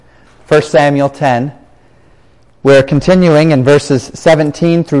1 Samuel 10. We're continuing in verses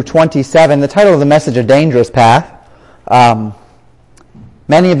 17 through 27. The title of the message, A Dangerous Path.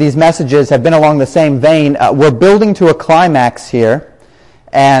 Many of these messages have been along the same vein. We're building to a climax here,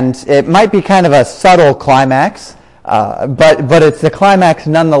 and it might be kind of a subtle climax, but it's the climax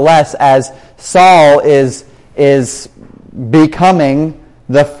nonetheless, as Saul is becoming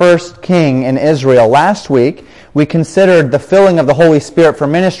the first king in Israel. Last week, we considered the filling of the Holy Spirit for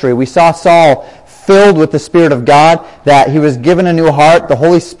ministry. We saw Saul filled with the Spirit of God, that he was given a new heart. The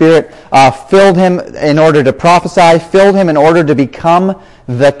Holy Spirit filled him in order to prophesy, filled him in order to become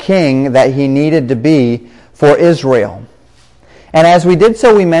the king that he needed to be for Israel. And as we did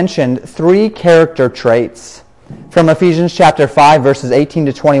so, we mentioned three character traits from Ephesians chapter 5, verses 18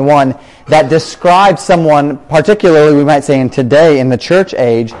 to 21, that describe someone, particularly we might say in today, in the church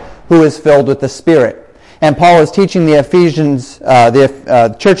age, who is filled with the Spirit. And Paul is teaching the Ephesians,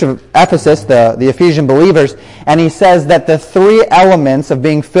 the church of Ephesus, the Ephesian believers, and he says that the three elements of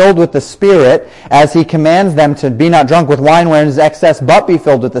being filled with the Spirit, as he commands them to be not drunk with wine wherein is excess, but be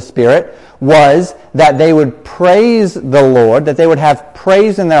filled with the Spirit, was that they would praise the Lord, that they would have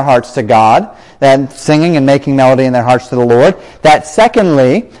praise in their hearts to God, that singing and making melody in their hearts to the Lord. That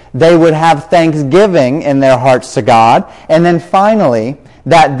secondly, they would have thanksgiving in their hearts to God. And then finally,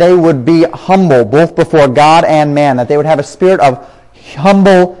 that they would be humble, both before God and man, that they would have a spirit of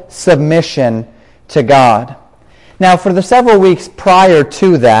humble submission to God. Now, for the several weeks prior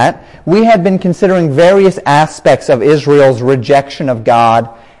to that, we had been considering various aspects of Israel's rejection of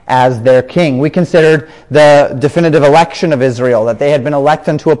God as their king. We considered the definitive election of Israel, that they had been elected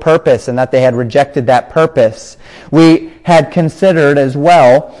unto a purpose and that they had rejected that purpose. We had considered as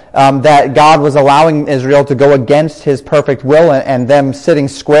well that God was allowing Israel to go against his perfect will and them sitting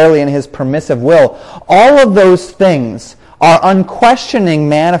squarely in his permissive will. All of those things are unquestioning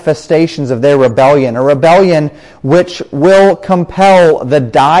manifestations of their rebellion, a rebellion which will compel the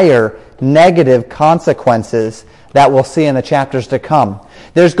dire negative consequences that we'll see in the chapters to come.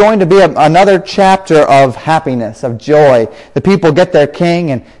 There's going to be another chapter of happiness, of joy. The people get their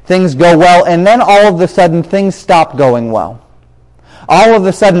king and things go well, and then all of a sudden things stop going well. All of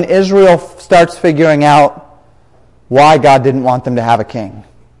a sudden Israel starts figuring out why God didn't want them to have a king.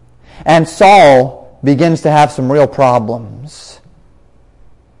 And Saul begins to have some real problems.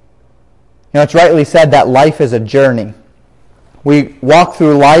 You know, it's rightly said that life is a journey. We walk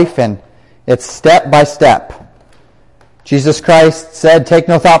through life and it's step by step. Jesus Christ said, "Take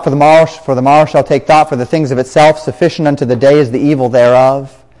no thought for the morrow shall take thought for the things of itself. Sufficient unto the day is the evil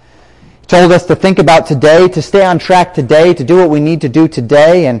thereof." He told us to think about today, to stay on track today, to do what we need to do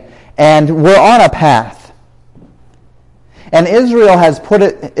today, and we're on a path. And Israel has put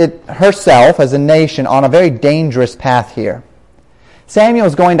it herself as a nation on a very dangerous path here. Samuel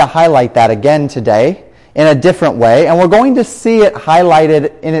is going to highlight that again today in a different way, and we're going to see it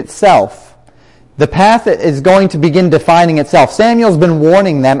highlighted in itself. The path is going to begin defining itself. Samuel's been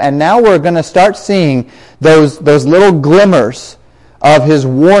warning them, and now we're going to start seeing those little glimmers of his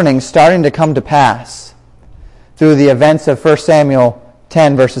warning starting to come to pass through the events of 1 Samuel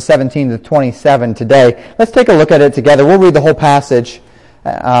 10, verses 17 to 27 today. Let's take a look at it together. We'll read the whole passage,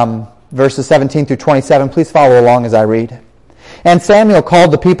 verses 17 through 27. Please follow along as I read. "And Samuel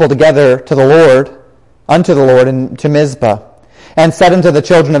called the people together to the Lord, unto the Lord, and to Mizpah, and said unto the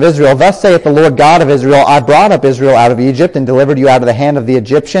children of Israel, Thus saith the Lord God of Israel, I brought up Israel out of Egypt, and delivered you out of the hand of the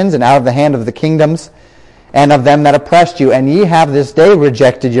Egyptians, and out of the hand of the kingdoms, and of them that oppressed you. And ye have this day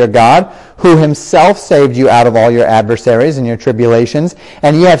rejected your God, who himself saved you out of all your adversaries and your tribulations.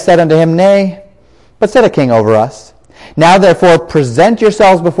 And ye have said unto him, Nay, but set a king over us. Now therefore present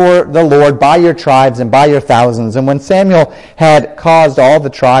yourselves before the Lord by your tribes and by your thousands. And when Samuel had caused all the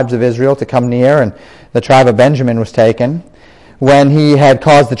tribes of Israel to come near, and the tribe of Benjamin was taken, when he had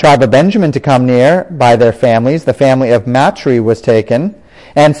caused the tribe of Benjamin to come near by their families, the family of Matri was taken,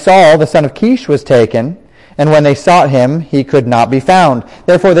 and Saul, the son of Kish, was taken. And when they sought him, he could not be found.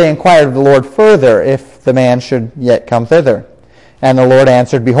 Therefore they inquired of the Lord further, if the man should yet come thither. And the Lord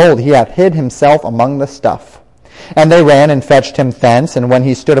answered, Behold, he hath hid himself among the stuff. And they ran and fetched him thence, and when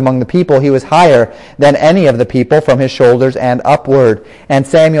he stood among the people, he was higher than any of the people from his shoulders and upward. And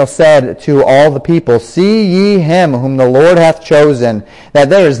Samuel said to all the people, See ye him whom the Lord hath chosen, that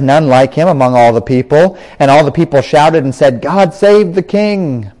there is none like him among all the people. And all the people shouted and said, God save the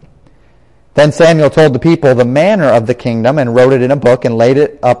king. Then Samuel told the people the manner of the kingdom, and wrote it in a book, and laid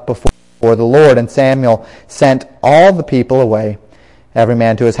it up before the Lord. And Samuel sent all the people away, every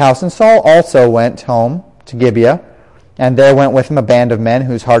man to his house. And Saul also went home to Gibeah, and there went with him a band of men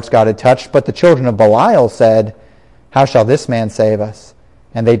whose hearts God had touched. But the children of Belial said, How shall this man save us?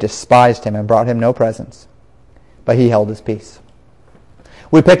 And they despised him and brought him no presents. But he held his peace.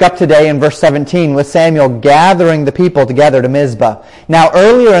 We pick up today in verse 17 with Samuel gathering the people together to Mizpah. Now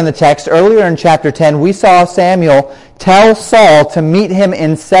earlier in the text, earlier in chapter 10, we saw Samuel tell Saul to meet him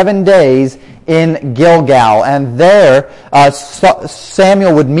in 7 days in Gilgal. And there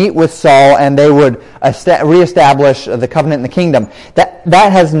Samuel would meet with Saul and they would reestablish the covenant in the kingdom.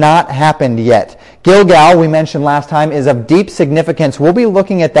 That has not happened yet. Gilgal, we mentioned last time, is of deep significance. We'll be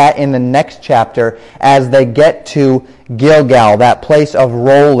looking at that in the next chapter as they get to Gilgal, that place of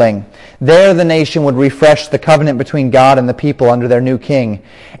rolling. There the nation would refresh the covenant between God and the people under their new king.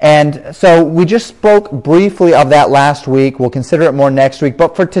 And so we just spoke briefly of that last week. We'll consider it more next week.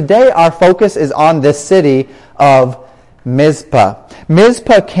 But for today, our focus is on this city of Mizpah.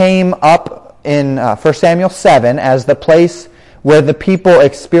 Mizpah came up in 1 Samuel 7 as the place where the people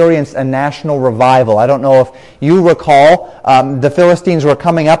experienced a national revival. I don't know if you recall, the Philistines were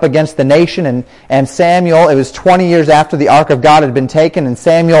coming up against the nation, and Samuel, it was 20 years after the Ark of God had been taken, and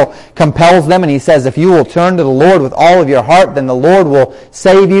Samuel compels them, and he says, if you will turn to the Lord with all of your heart, then the Lord will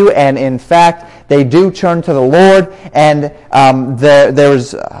save you. And in fact, they do turn to the Lord, and there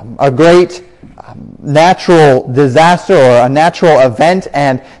was a great natural disaster or a natural event,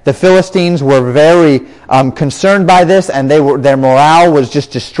 and the Philistines were very concerned by this, and their morale was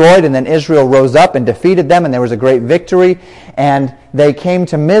just destroyed. And then Israel rose up and defeated them, and there was a great victory, and they came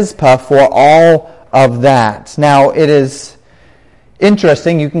to Mizpah for all of that. Now it is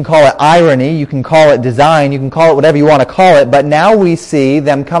interesting. You can call it irony, you can call it design, you can call it whatever you want to call it, but now we see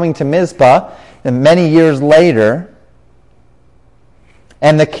them coming to Mizpah and many years later.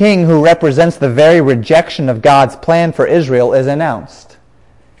 And the king who represents the very rejection of God's plan for Israel is announced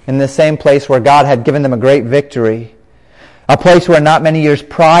in the same place where God had given them a great victory. A place where not many years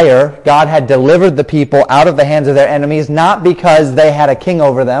prior, God had delivered the people out of the hands of their enemies, not because they had a king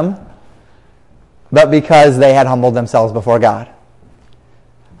over them, but because they had humbled themselves before God.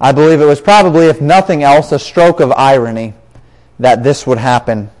 I believe it was probably, if nothing else, a stroke of irony that this would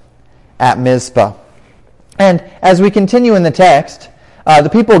happen at Mizpah. And as we continue in the text, the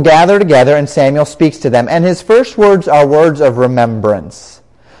people gather together and Samuel speaks to them. And his first words are words of remembrance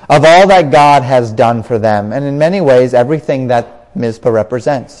of all that God has done for them. And in many ways, everything that Mizpah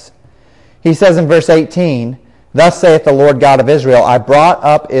represents. He says in verse 18, thus saith the Lord God of Israel, I brought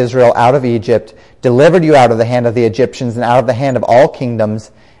up Israel out of Egypt, delivered you out of the hand of the Egyptians and out of the hand of all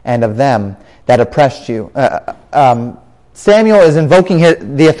kingdoms and of them that oppressed you. Samuel is invoking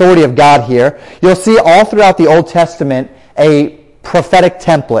the authority of God here. You'll see all throughout the Old Testament a prophetic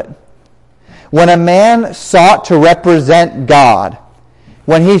template. When a man sought to represent God,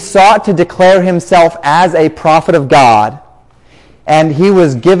 when he sought to declare himself as a prophet of God, and he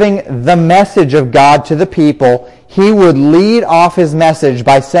was giving the message of God to the people, he would lead off his message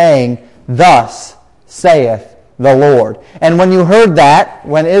by saying, thus saith the Lord. And when you heard that,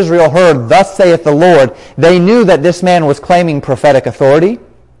 when Israel heard, thus saith the Lord, they knew that this man was claiming prophetic authority.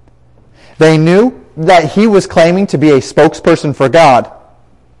 They knew that he was claiming to be a spokesperson for God.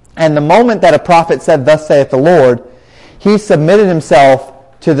 And the moment that a prophet said, thus saith the Lord, he submitted himself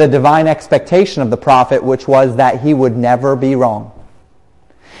to the divine expectation of the prophet, which was that he would never be wrong.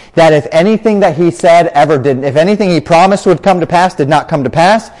 That if anything that he said ever didn't, if anything he promised would come to pass did not come to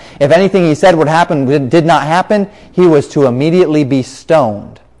pass, if anything he said would happen did not happen, he was to immediately be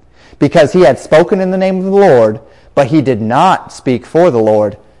stoned. Because he had spoken in the name of the Lord, but he did not speak for the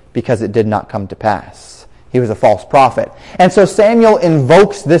Lord, because it did not come to pass. He was a false prophet. And so Samuel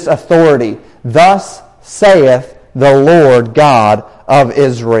invokes this authority. Thus saith the Lord God of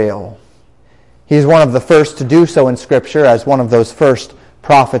Israel. He's one of the first to do so in Scripture as one of those first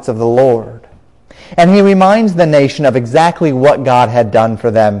prophets of the Lord. And he reminds the nation of exactly what God had done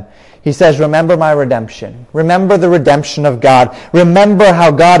for them. He says, remember my redemption. Remember the redemption of God. Remember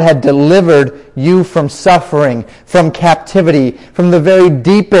how God had delivered you from suffering, from captivity, from the very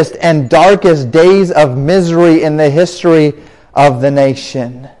deepest and darkest days of misery in the history of the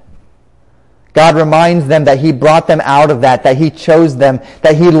nation. God reminds them that He brought them out of that He chose them,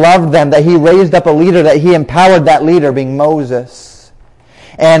 that He loved them, that He raised up a leader, that He empowered that leader, being Moses,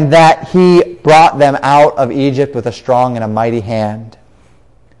 and that He brought them out of Egypt with a strong and a mighty hand.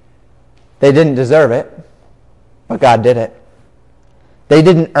 They didn't deserve it, but God did it. They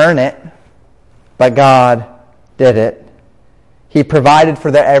didn't earn it, but God did it. He provided for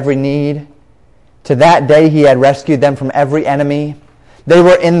their every need. To that day He had rescued them from every enemy. They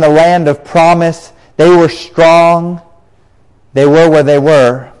were in the land of promise. They were strong. They were where they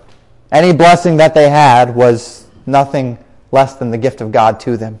were. Any blessing that they had was nothing less than the gift of God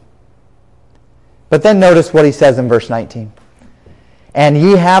to them. But then notice what He says in verse 19. And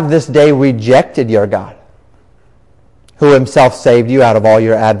ye have this day rejected your God, who himself saved you out of all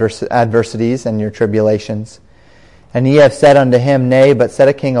your adversities and your tribulations. And ye have said unto him, Nay, but set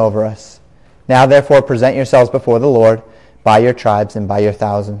a king over us. Now therefore present yourselves before the Lord by your tribes and by your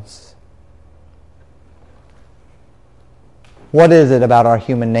thousands. What is it about our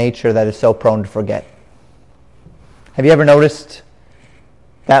human nature that is so prone to forget? Have you ever noticed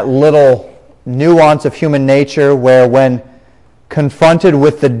that little nuance of human nature where when confronted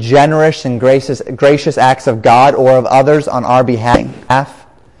with the generous and gracious acts of God or of others on our behalf,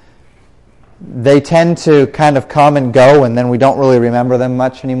 they tend to kind of come and go, and then we don't really remember them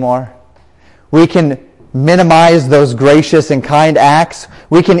much anymore? We can minimize those gracious and kind acts.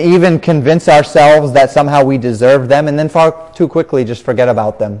 We can even convince ourselves that somehow we deserve them, and then far too quickly just forget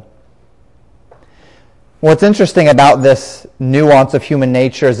about them. What's interesting about this nuance of human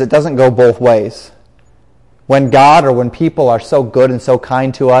nature is it doesn't go both ways. When God or when people are so good and so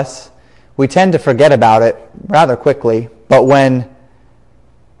kind to us, we tend to forget about it rather quickly. But when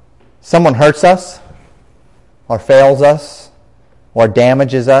someone hurts us, or fails us, or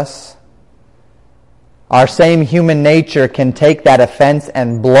damages us, our same human nature can take that offense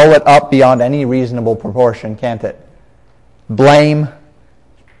and blow it up beyond any reasonable proportion, can't it? Blame.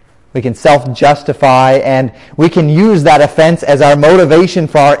 We can self-justify, and we can use that offense as our motivation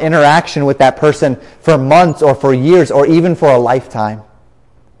for our interaction with that person for months or for years or even for a lifetime.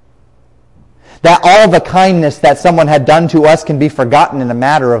 That all the kindness that someone had done to us can be forgotten in a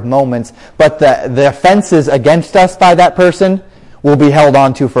matter of moments, but the offenses against us by that person will be held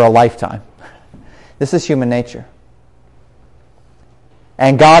on to for a lifetime. This is human nature.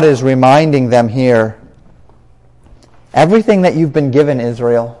 And God is reminding them here, everything that you've been given,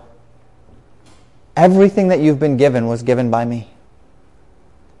 Israel, everything that you've been given was given by me.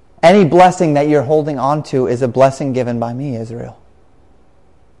 Any blessing that you're holding on to is a blessing given by me, Israel.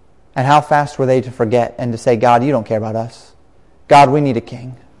 And how fast were they to forget and to say, God, you don't care about us. God, we need a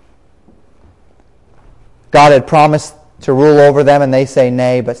king. God had promised to rule over them, and they say,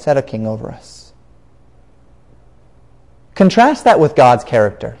 Nay, but set a king over us. Contrast that with God's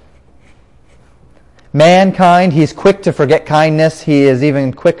character. Mankind, he's quick to forget kindness. He is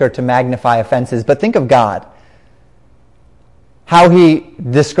even quicker to magnify offenses. But think of God. How he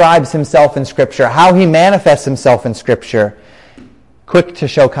describes himself in Scripture. How he manifests himself in Scripture. Quick to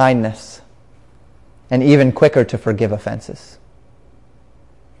show kindness. And even quicker to forgive offenses.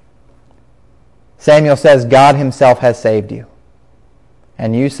 Samuel says, God himself has saved you.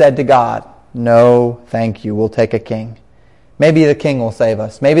 And you said to God, no, thank you, we'll take a king. Maybe the king will save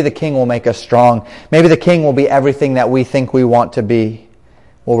us. Maybe the king will make us strong. Maybe the king will be everything that we think we want to be.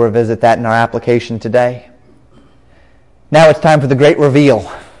 We'll revisit that in our application today. Now it's time for the great reveal.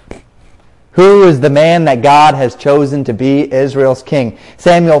 Who is the man that God has chosen to be Israel's king?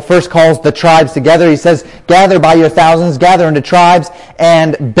 Samuel first calls the tribes together. He says, gather by your thousands, gather into tribes,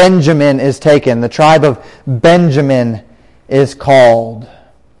 and Benjamin is taken. The tribe of Benjamin is called.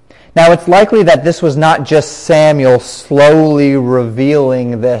 Now, it's likely that this was not just Samuel slowly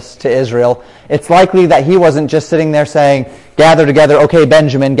revealing this to Israel. It's likely that he wasn't just sitting there saying, gather together, okay,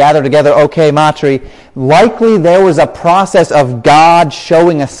 Benjamin, gather together, okay, Matri. Likely there was a process of God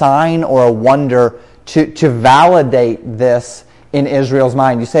showing a sign or a wonder to validate this in Israel's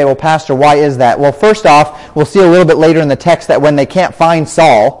mind. You say, well, Pastor, why is that? Well, first off, we'll see a little bit later in the text that when they can't find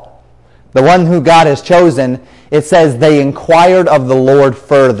Saul, the one who God has chosen, it says they inquired of the Lord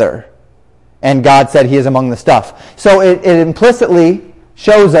further. And God said he is among the stuff. So it implicitly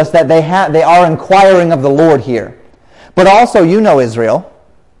shows us that they are inquiring of the Lord here. But also, you know Israel.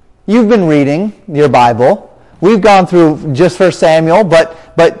 You've been reading your Bible. We've gone through just 1 Samuel, but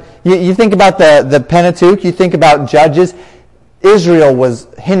you think about the Pentateuch, you think about Judges. Israel was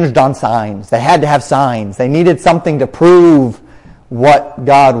hinged on signs. They had to have signs. They needed something to prove what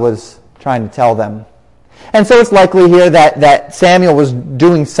God was trying to tell them. And so it's likely here that Samuel was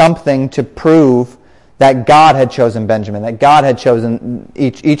doing something to prove that God had chosen Benjamin, that God had chosen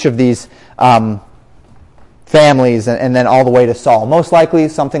each of these families, and then all the way to Saul. Most likely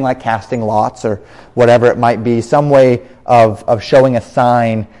something like casting lots or whatever it might be, some way of showing a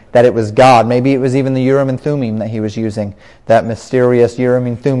sign that it was God. Maybe it was even the Urim and Thummim that he was using, that mysterious Urim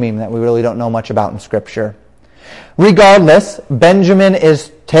and Thummim that we really don't know much about in Scripture. Regardless, Benjamin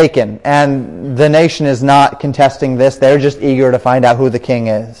is taken, and the nation is not contesting this. They're just eager to find out who the king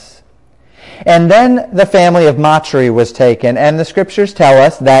is. And then the family of Matri was taken, and the Scriptures tell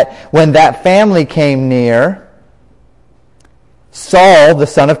us that when that family came near, Saul, the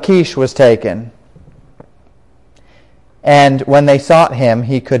son of Kish, was taken. And when they sought him,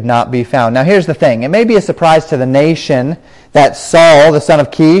 he could not be found. Now here's the thing. It may be a surprise to the nation that Saul, the son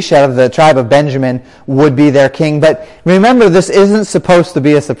of Kish, out of the tribe of Benjamin, would be their king. But remember, this isn't supposed to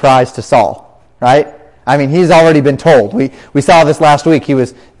be a surprise to Saul, right? I mean, he's already been told. We saw this last week. He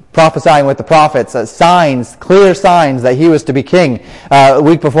was prophesying with the prophets, signs, clear signs that he was to be king. A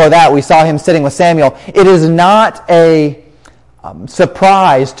week before that, we saw him sitting with Samuel. It is not a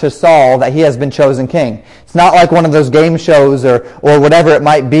surprise to Saul that he has been chosen king. It's not like one of those game shows or whatever it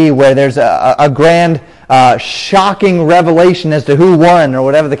might be where there's a grand, shocking revelation as to who won or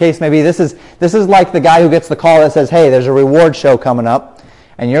whatever the case may be. This is like the guy who gets the call that says, hey, there's a reward show coming up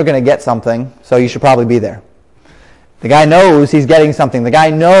and you're going to get something, so you should probably be there. The guy knows he's getting something. The guy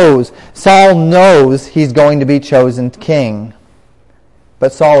knows, Saul knows he's going to be chosen king.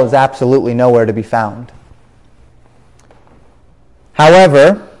 But Saul is absolutely nowhere to be found.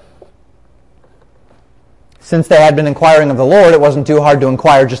 However, since they had been inquiring of the Lord, it wasn't too hard to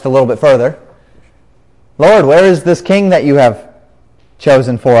inquire just a little bit further. Lord, where is this king that you have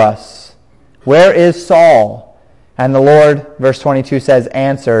chosen for us? Where is Saul? And the Lord, verse 22 says,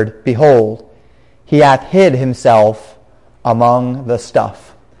 answered, behold, he hath hid himself among the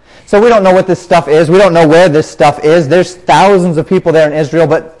stuff. So we don't know what this stuff is. We don't know where this stuff is. There's thousands of people there in Israel,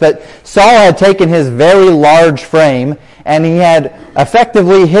 but Saul had taken his very large frame and he had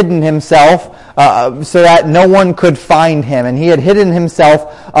effectively hidden himself so that no one could find him. And he had hidden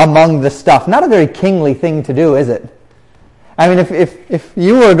himself among the stuff. Not a very kingly thing to do, is it? I mean, if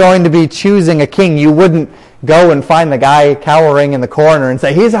you were going to be choosing a king, you wouldn't go and find the guy cowering in the corner and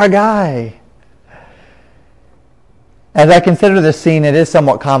say, he's our guy. As I consider this scene, it is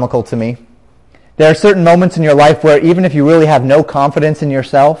somewhat comical to me. There are certain moments in your life where even if you really have no confidence in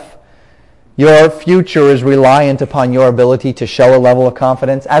yourself, your future is reliant upon your ability to show a level of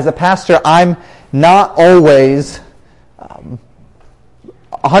confidence. As a pastor, I'm not always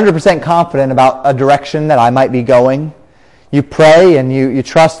 100% confident about a direction that I might be going. You pray and you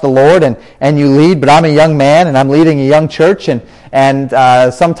trust the Lord and you lead, but I'm a young man and I'm leading a young church and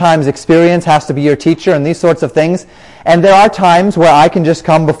sometimes experience has to be your teacher and these sorts of things. And there are times where I can just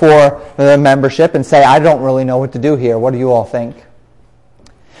come before the membership and say, I don't really know what to do here. What do you all think?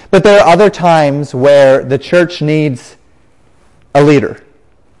 But there are other times where the church needs a leader.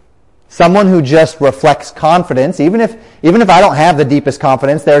 Someone who just reflects confidence. Even if I don't have the deepest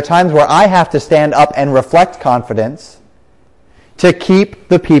confidence, there are times where I have to stand up and reflect confidence to keep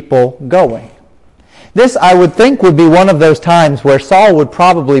the people going. This, I would think, would be one of those times where Saul would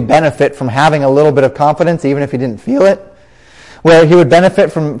probably benefit from having a little bit of confidence, even if he didn't feel it. Where he would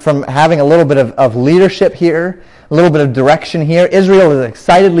benefit from having a little bit of leadership here, a little bit of direction here. Israel is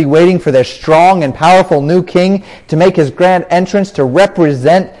excitedly waiting for their strong and powerful new king to make his grand entrance to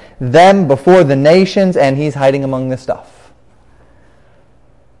represent them before the nations, and he's hiding among the stuff.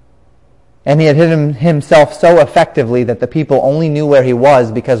 And he had hidden himself so effectively that the people only knew where he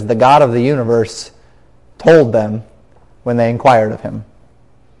was because the God of the universe told them when they inquired of him.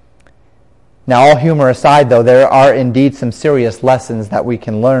 Now, all humor aside, though, there are indeed some serious lessons that we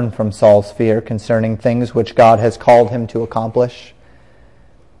can learn from Saul's fear concerning things which God has called him to accomplish.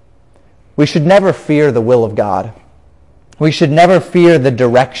 We should never fear the will of God. We should never fear the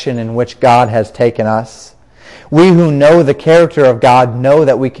direction in which God has taken us. We who know the character of God know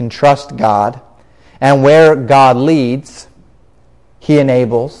that we can trust God, and where God leads, He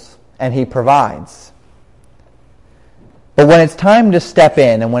enables and He provides. But when it's time to step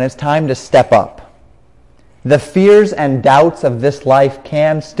in and when it's time to step up, the fears and doubts of this life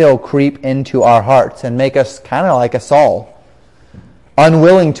can still creep into our hearts and make us kind of like a Saul,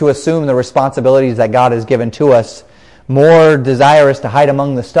 unwilling to assume the responsibilities that God has given to us, more desirous to hide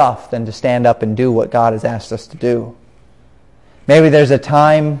among the stuff than to stand up and do what God has asked us to do. Maybe there's a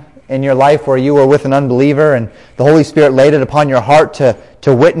time in your life where you were with an unbeliever and the Holy Spirit laid it upon your heart to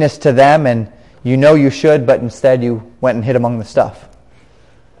witness to them, and you know you should, but instead you went and hid among the stuff.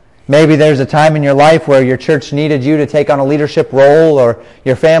 Maybe there's a time in your life where your church needed you to take on a leadership role, or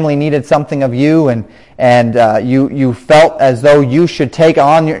your family needed something of you, and you felt as though you should take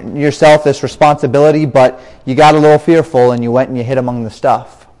on yourself this responsibility, but you got a little fearful and you went and you hid among the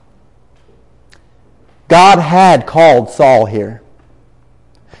stuff. God had called Saul here.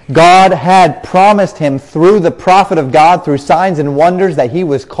 God had promised him through the prophet of God, through signs and wonders, that he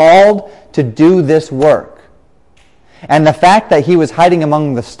was called to do this work. And the fact that he was hiding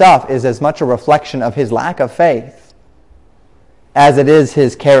among the stuff is as much a reflection of his lack of faith as it is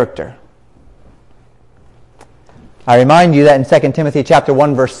his character. I remind you that in 2 Timothy chapter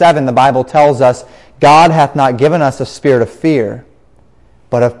 1, verse 7, the Bible tells us, God hath not given us a spirit of fear,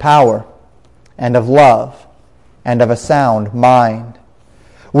 but of power, and of love, and of a sound mind.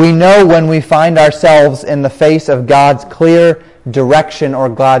 We know when we find ourselves in the face of God's clear direction or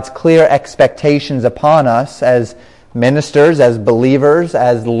God's clear expectations upon us as ministers, as believers,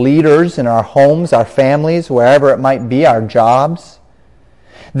 as leaders in our homes, our families, wherever it might be, our jobs,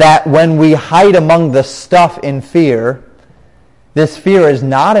 that when we hide among the stuff in fear, this fear is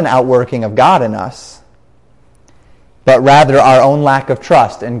not an outworking of God in us, but rather our own lack of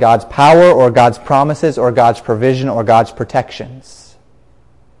trust in God's power or God's promises or God's provision or God's protections.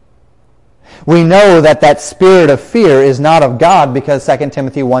 We know that that spirit of fear is not of God because 2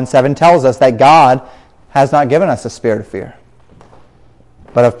 Timothy 1:7 tells us that God has not given us a spirit of fear,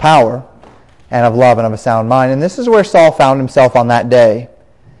 but of power and of love and of a sound mind. And this is where Saul found himself on that day.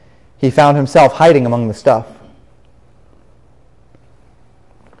 He found himself hiding among the stuff.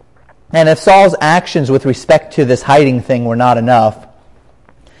 And if Saul's actions with respect to this hiding thing were not enough,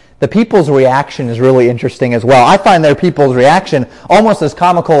 the people's reaction is really interesting as well. I find their people's reaction almost as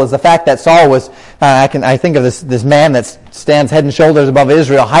comical as the fact that Saul was, I think of this man that stands head and shoulders above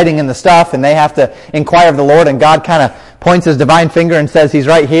Israel, hiding in the stuff, and they have to inquire of the Lord, and God kind of points his divine finger and says, he's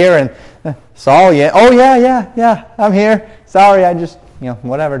right here, and Saul, yeah, I'm here. Sorry, I just,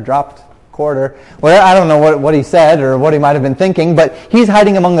 whatever, dropped quarter. Well, I don't know what he said or what he might have been thinking, but he's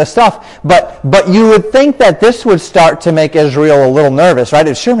hiding among the stuff. But you would think that this would start to make Israel a little nervous, right?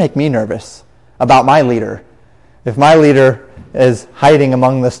 It would sure make me nervous about my leader. If my leader is hiding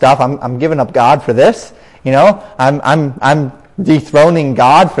among the stuff, I'm giving up God for this. I'm dethroning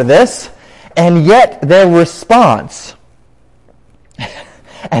God for this. And yet their response,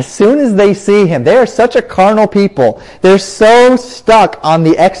 as soon as they see him, they are such a carnal people. They're so stuck on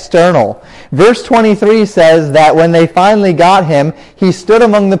the external. Verse 23 says that when they finally got him, he stood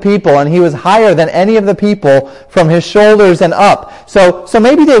among the people, and he was higher than any of the people from his shoulders and up. So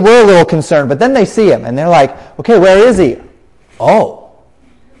maybe they were a little concerned, but then they see him, and they're like, okay, where is he? Oh.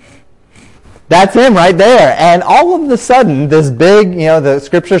 That's him right there. And all of a sudden, this big, the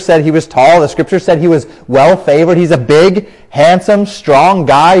Scripture said he was tall. The Scripture said he was well-favored. He's a big, handsome, strong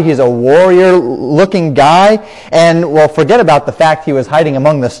guy. He's a warrior-looking guy. And, forget about the fact he was hiding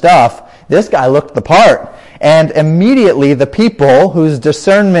among the stuff. This guy looked the part. And immediately, the people, whose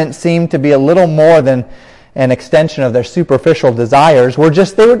discernment seemed to be a little more than an extension of their superficial desires,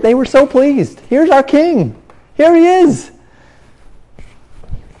 they were so pleased. Here's our king. Here he is.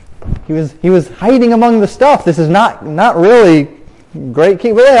 He was hiding among the stuff. This is not really great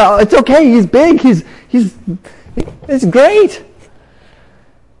king. But yeah, it's okay. He's big. It's great.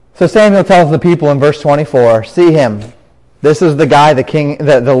 So Samuel tells the people in verse 24, see him. This is the guy the king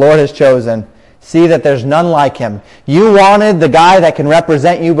that the Lord has chosen. See that there's none like him. You wanted the guy that can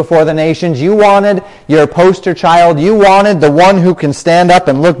represent you before the nations. You wanted your poster child. You wanted the one who can stand up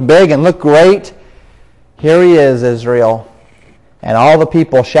and look big and look great. Here he is, Israel. And all the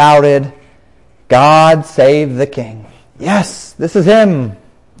people shouted, God save the king. Yes, this is him.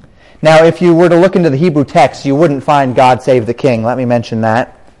 Now, if you were to look into the Hebrew text, you wouldn't find God save the king. Let me mention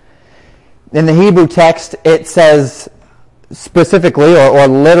that. In the Hebrew text, it says specifically or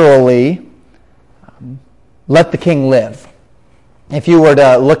literally, let the king live. If you were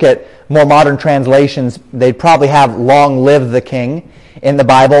to look at more modern translations, they'd probably have long live the king in the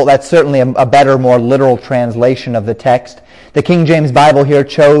Bible. That's certainly a better, more literal translation of the text. The King James Bible here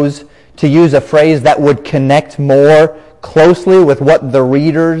chose to use a phrase that would connect more closely with what the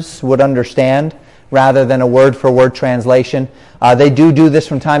readers would understand rather than a word-for-word translation. They do this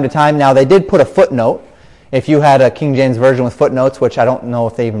from time to time. Now, they did put a footnote. If you had a King James Version with footnotes, which I don't know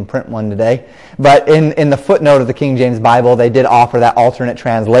if they even print one today, but in the footnote of the King James Bible, they did offer that alternate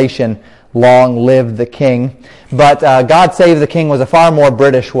translation, long live the king. But God save the king was a far more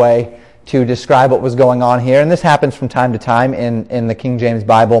British way to describe what was going on here. And this happens from time to time in the King James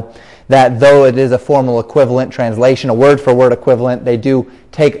Bible, that though it is a formal equivalent translation, a word-for-word equivalent, they do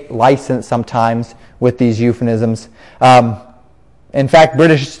take license sometimes with these euphemisms. In fact,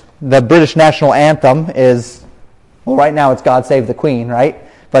 the British national anthem is, right now it's God Save the Queen, right?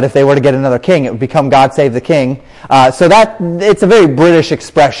 But if they were to get another king, it would become God Save the King. So it's a very British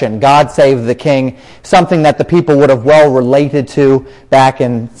expression, God Save the King, something that the people would have well related to back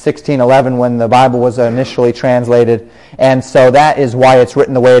in 1611 when the Bible was initially translated. And so that is why it's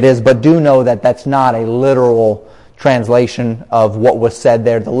written the way it is. But do know that that's not a literal translation of what was said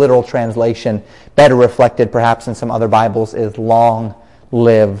there. The literal translation, better reflected perhaps in some other Bibles, is long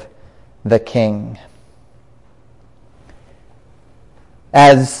live the king.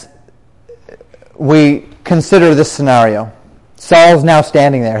 As we consider this scenario, Saul's now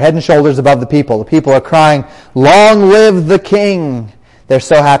standing there, head and shoulders above the people. The people are crying, long live the king. They're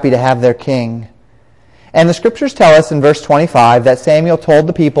so happy to have their king. And the Scriptures tell us in verse 25 that Samuel told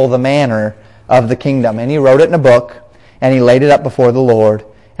the people the manner of the kingdom. And he wrote it in a book, and he laid it up before the Lord,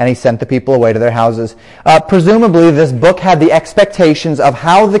 and he sent the people away to their houses. Presumably, this book had the expectations of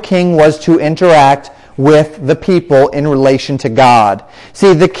how the king was to interact with the people in relation to God.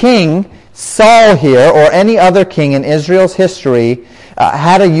 See, the king, Saul here, or any other king in Israel's history,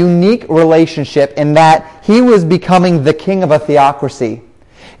 had a unique relationship in that he was becoming the king of a theocracy.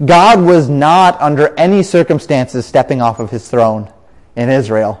 God was not under any circumstances stepping off of his throne in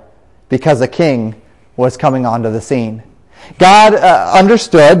Israel because a king was coming onto the scene. God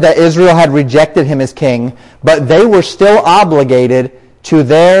understood that Israel had rejected him as king, but they were still obligated to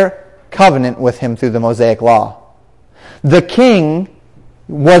their covenant with him through the Mosaic Law. The king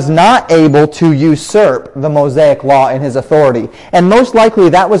was not able to usurp the Mosaic Law in his authority, and most likely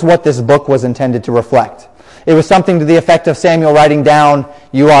that was what this book was intended to reflect. It was something to the effect of Samuel writing down,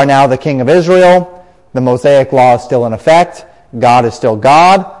 "You are now the king of Israel. The Mosaic Law is still in effect. God is still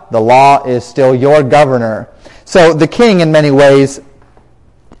God. The law is still your governor." So the king, in many ways,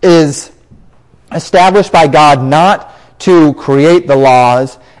 is established by God not to create the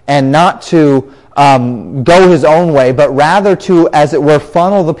laws and not to go his own way, but rather to, as it were,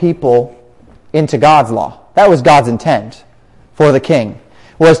 funnel the people into God's law. That was God's intent for the king,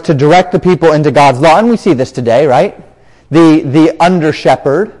 was to direct the people into God's law. And we see this today, right? The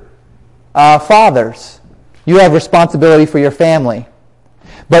under-shepherd, fathers. You have responsibility for your family.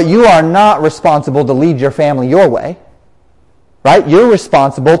 But you are not responsible to lead your family your way. Right? You're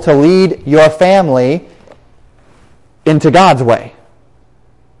responsible to lead your family into God's way.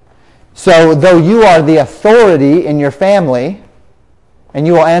 So though you are the authority in your family, and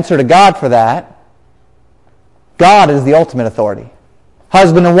you will answer to God for that, God is the ultimate authority.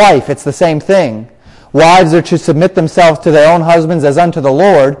 Husband and wife, it's the same thing. Wives are to submit themselves to their own husbands as unto the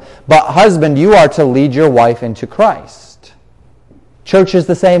Lord, but husband, you are to lead your wife into Christ. Church is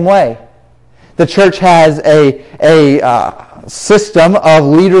the same way. The church has a system of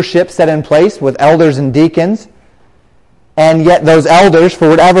leadership set in place with elders and deacons, and yet those elders, for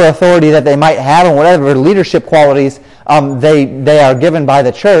whatever authority that they might have and whatever leadership qualities they are given by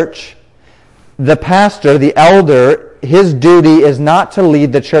the church, the pastor, the elder, his duty is not to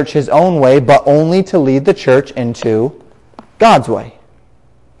lead the church his own way, but only to lead the church into God's way.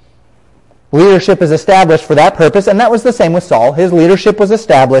 Leadership is established for that purpose, and that was the same with Saul. His leadership was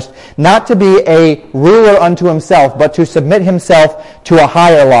established not to be a ruler unto himself, but to submit himself to a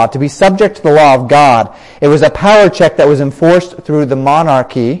higher law, to be subject to the law of God. It was a power check that was enforced through the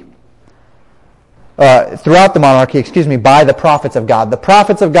monarchy, throughout the monarchy, by the prophets of God. The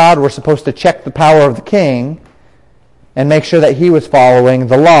prophets of God were supposed to check the power of the king and make sure that he was following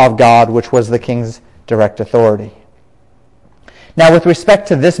the law of God, which was the king's direct authority. Now, with respect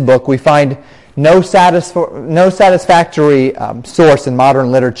to this book, we find no satisfactory source in modern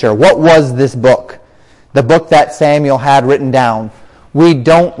literature. What was this book? The book that Samuel had written down. We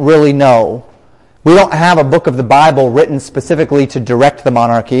don't really know. We don't have a book of the Bible written specifically to direct the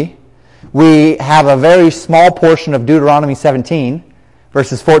monarchy. We have a very small portion of Deuteronomy 17,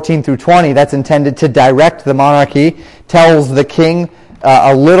 verses 14 through 20, that's intended to direct the monarchy, tells the king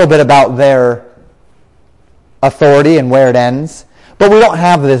a little bit about their authority and where it ends. But we don't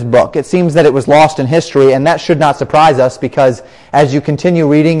have this book. It seems that it was lost in history, and that should not surprise us, because as you continue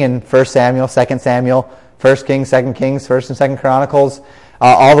reading in 1 Samuel, 2 Samuel, 1 Kings, 2 Kings, 1 and 2 Chronicles,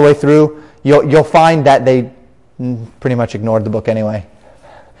 all the way through, you'll find that they pretty much ignored the book anyway.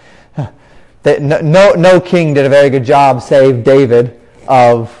 No king did a very good job, save David,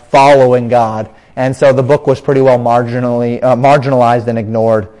 of following God. And so the book was pretty well marginalized and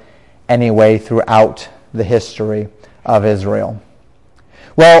ignored anyway throughout the history of Israel.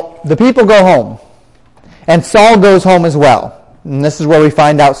 Well, the people go home, and Saul goes home as well. And this is where we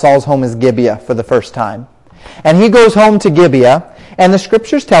find out Saul's home is Gibeah for the first time. And he goes home to Gibeah, and the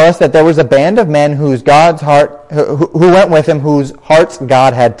Scriptures tell us that there was a band of men who went with him, whose hearts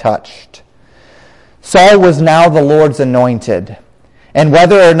God had touched. Saul was now the Lord's anointed. And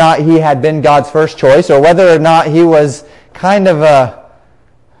whether or not he had been God's first choice, or whether or not he was kind of a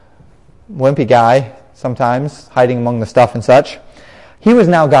wimpy guy sometimes, hiding among the stuff and such, he was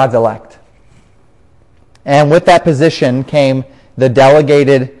now God's elect. And with that position came the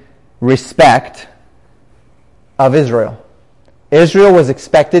delegated respect of Israel. Israel was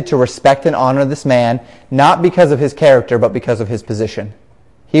expected to respect and honor this man, not because of his character, but because of his position.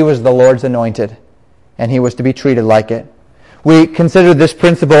 He was the Lord's anointed, and he was to be treated like it. We considered this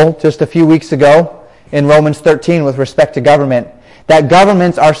principle just a few weeks ago in Romans 13 with respect to government, that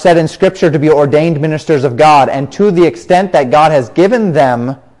governments are set in Scripture to be ordained ministers of God, and to the extent that God has given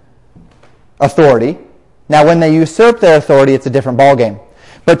them authority, Now, when they usurp their authority, it's a different ballgame.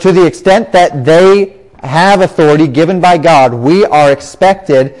 But to the extent that they have authority given by God, we are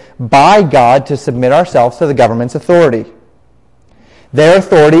expected by God to submit ourselves to the government's authority. Their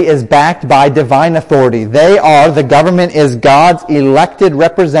authority is backed by divine authority. The government is God's elected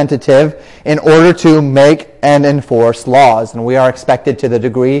representative in order to make and enforce laws. And we are expected, to the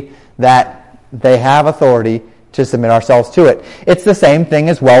degree that they have authority, to submit ourselves to it. It's the same thing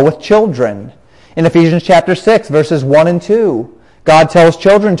as well with children. In Ephesians chapter 6, verses 1 and 2, God tells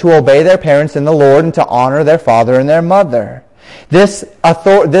children to obey their parents in the Lord and to honor their father and their mother. This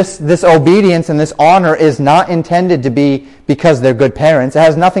obedience and this honor is not intended to be because they're good parents. It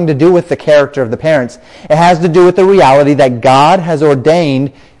has nothing to do with the character of the parents. It has to do with the reality that God has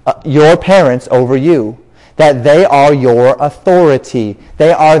ordained your parents over you, that they are your authority.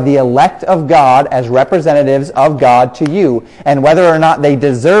 They are the elect of God as representatives of God to you. And whether or not they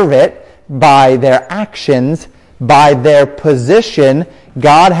deserve it by their actions, by their position,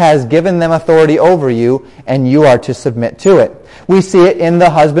 God has given them authority over you, and you are to submit to it. We see it in the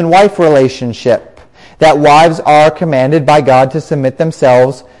husband-wife relationship, that wives are commanded by God to submit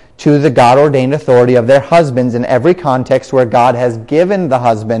themselves to the God-ordained authority of their husbands in every context where God has given the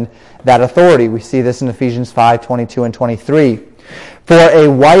husband that authority. We see this in Ephesians 5:22 and 23. For a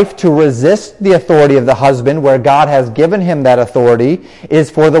wife to resist the authority of the husband where God has given him that authority is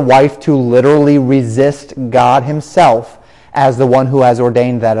for the wife to literally resist God himself as the one who has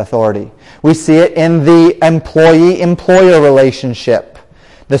ordained that authority. We see it in the employee-employer relationship,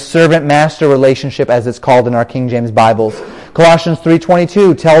 the servant-master relationship as it's called in our King James Bibles. Colossians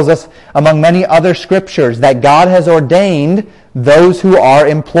 3:22 tells us, among many other scriptures, that God has ordained those who are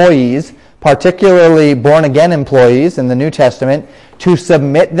employees, particularly born-again employees in the New Testament, to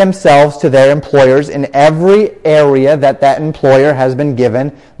submit themselves to their employers in every area that employer has been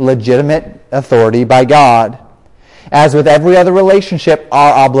given legitimate authority by God. As with every other relationship,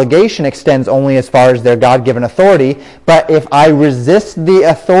 our obligation extends only as far as their God-given authority, but if I resist the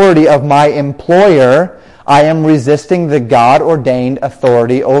authority of my employer, I am resisting the God-ordained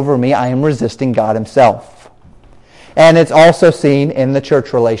authority over me. I am resisting God himself. And it's also seen in the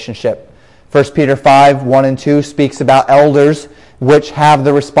church relationship. 1 Peter 5:1 and 2 speaks about elders which have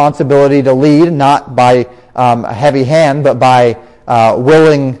the responsibility to lead, not by a heavy hand, but by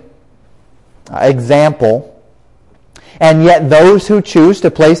willing example. And yet those who choose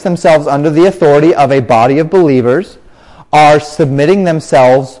to place themselves under the authority of a body of believers are submitting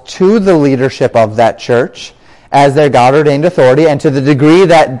themselves to the leadership of that church as their God-ordained authority, and to the degree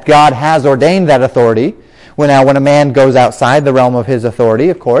that God has ordained that authority. When a man goes outside the realm of his authority,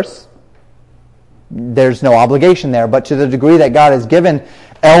 of course, there's no obligation there. But to the degree that God has given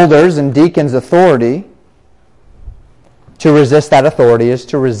elders and deacons authority, to resist that authority is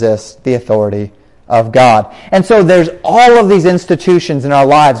to resist the authority of God. And so there's all of these institutions in our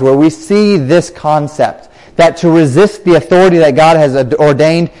lives where we see this concept, that to resist the authority that God has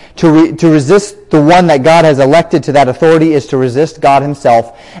ordained, to resist the one that God has elected to that authority, is to resist God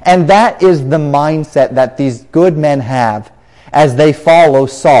himself. And that is the mindset that these good men have as they follow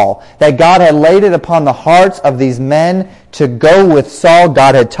Saul. That God had laid it upon the hearts of these men to go with Saul.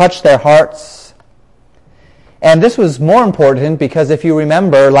 God had touched their hearts. And this was more important because if you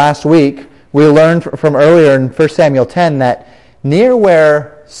remember last week, we learned from earlier in 1 Samuel 10 that near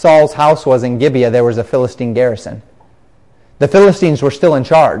where Saul's house was in Gibeah, there was a Philistine garrison. The Philistines were still in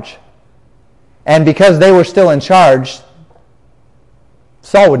charge. And because they were still in charge,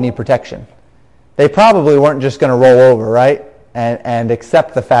 Saul would need protection. They probably weren't just going to roll over, right? And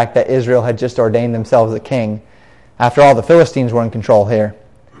accept the fact that Israel had just ordained themselves a king. After all, the Philistines were in control here.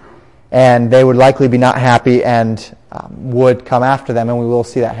 And they would likely be not happy and would come after them, and we will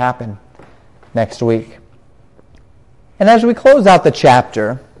see that happen next week. And as we close out the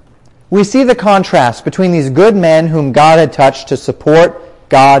chapter, we see the contrast between these good men whom God had touched to support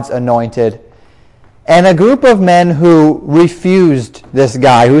God's anointed and a group of men who refused this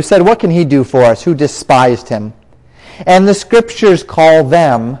guy, who said, "What can he do for us?" who despised him. And the scriptures call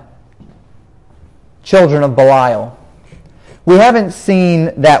them children of Belial. We haven't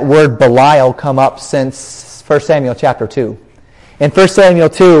seen that word Belial come up since 1 Samuel chapter 2. In 1 Samuel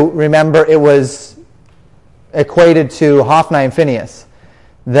 2, remember, it was equated to Hophni and Phinehas,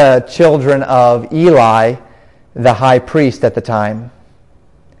 the children of Eli, the high priest at the time.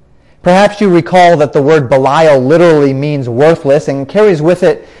 Perhaps you recall that the word Belial literally means worthless and carries with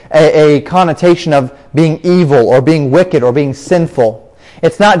it a connotation of being evil or being wicked or being sinful.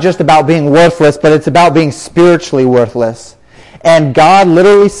 It's not just about being worthless, but it's about being spiritually worthless. And God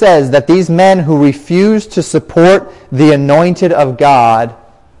literally says that these men who refuse to support the anointed of God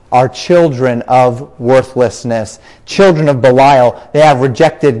are children of worthlessness, children of Belial. They have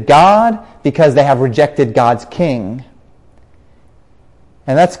rejected God because they have rejected God's king.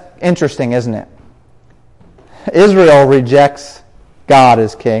 And that's interesting, isn't it? Israel rejects God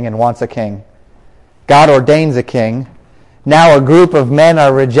as king and wants a king. God ordains a king. Now a group of men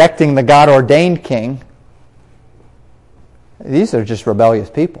are rejecting the God-ordained king. These are just rebellious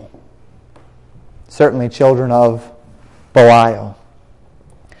people. Certainly children of Belial.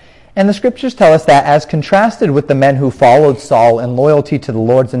 And the Scriptures tell us that as contrasted with the men who followed Saul in loyalty to the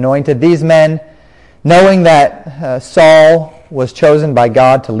Lord's anointed, these men, knowing that Saul was chosen by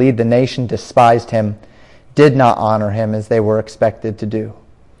God to lead the nation, despised him, did not honor him as they were expected to do.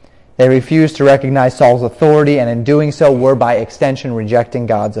 They refused to recognize Saul's authority, and in doing so were by extension rejecting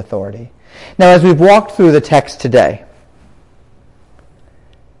God's authority. Now, as we've walked through the text today,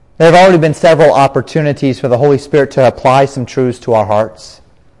 there have already been several opportunities for the Holy Spirit to apply some truths to our hearts.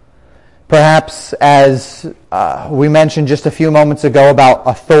 Perhaps, as we mentioned just a few moments ago about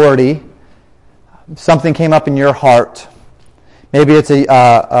authority, something came up in your heart. Maybe it's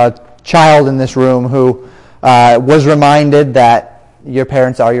a child in this room who was reminded that your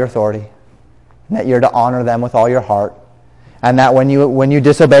parents are your authority, and that you're to honor them with all your heart, and that when you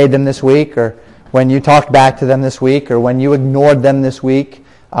disobeyed them this week, or when you talked back to them this week, or when you ignored them this week,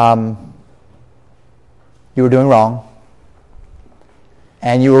 you were doing wrong.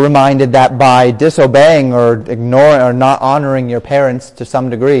 And you were reminded that by disobeying or ignoring or not honoring your parents to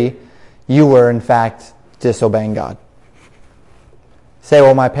some degree, you were in fact disobeying God. Say,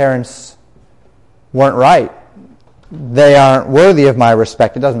 well, my parents weren't right. They aren't worthy of my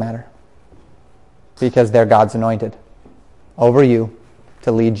respect. It doesn't matter. Because they're God's anointed over you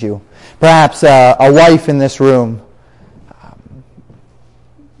to lead you. Perhaps a wife in this room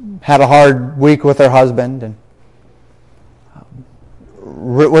had a hard week with her husband and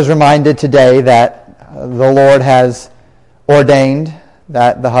was reminded today that the Lord has ordained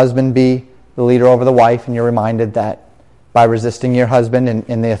that the husband be the leader over the wife, and you're reminded that by resisting your husband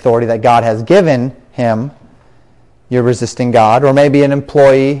in the authority that God has given him, you're resisting God. Or maybe an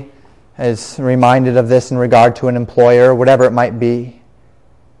employee is reminded of this in regard to an employer, whatever it might be.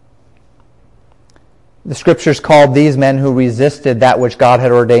 The Scriptures called these men who resisted that which God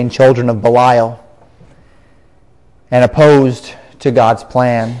had ordained children of Belial and opposed to God's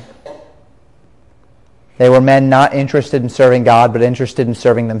plan. They were men not interested in serving God, but interested in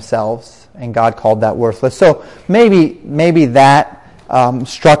serving themselves, and God called that worthless. So maybe that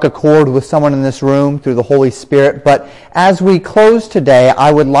struck a chord with someone in this room through the Holy Spirit. But as we close today,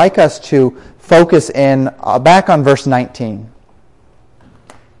 I would like us to focus in back on verse 19.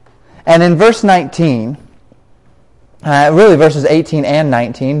 And in verse 19, really verses 18 and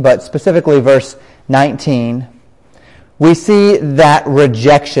 19, but specifically verse 19, we see that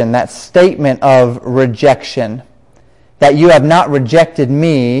rejection, that statement of rejection, that you have not rejected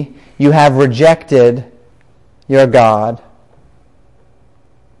me, you have rejected your God.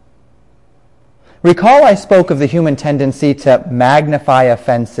 Recall I spoke of the human tendency to magnify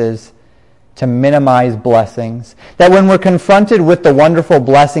offenses, to minimize blessings. That when we're confronted with the wonderful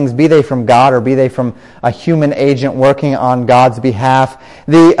blessings, be they from God or be they from a human agent working on God's behalf,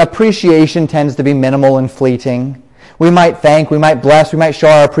 the appreciation tends to be minimal and fleeting. We might thank, we might bless, we might show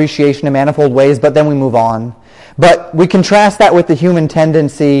our appreciation in manifold ways, but then we move on. But we contrast that with the human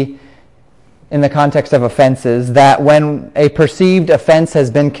tendency in the context of offenses, that when a perceived offense has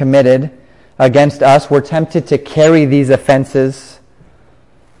been committed against us, we're tempted to carry these offenses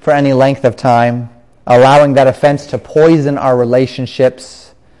for any length of time, allowing that offense to poison our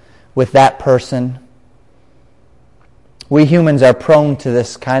relationships with that person. We humans are prone to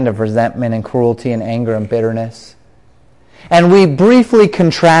this kind of resentment and cruelty and anger and bitterness. And we briefly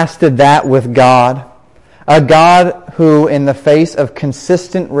contrasted that with God, a God who, in the face of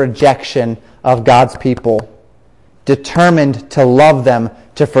consistent rejection of God's people, determined to love them,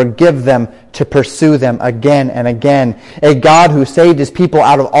 to forgive them, to pursue them again and again. A God who saved His people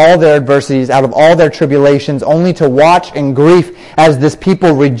out of all their adversities, out of all their tribulations, only to watch in grief as this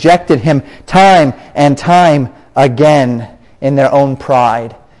people rejected Him time and time again in their own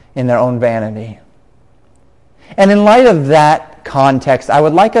pride, in their own vanity. And in light of that context, I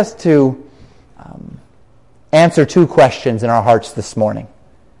would like us to answer two questions in our hearts this morning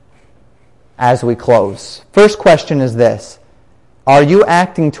as we close. First question is this: are you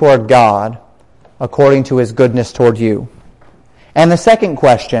acting toward God according to His goodness toward you? And the second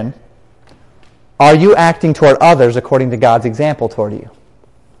question, are you acting toward others according to God's example toward you?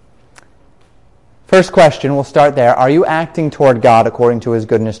 First question, we'll start there. Are you acting toward God according to His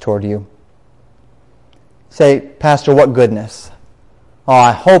goodness toward you? Say, Pastor, what goodness? Oh,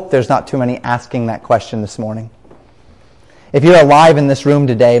 I hope there's not too many asking that question this morning. If you're alive in this room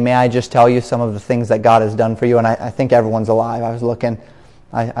today, may I just tell you some of the things that God has done for you? And I think everyone's alive. I was looking.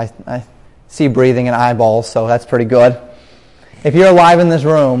 I see breathing and eyeballs, so that's pretty good. If you're alive in this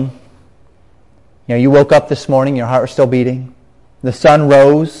room, you woke up this morning, your heart was still beating. The sun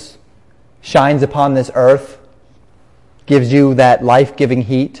rose, shines upon this earth, gives you that life-giving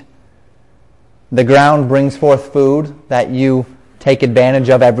heat. The ground brings forth food that you take advantage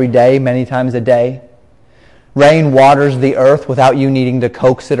of every day, many times a day. Rain waters the earth without you needing to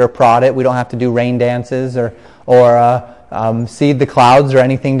coax it or prod it. We don't have to do rain dances or seed the clouds or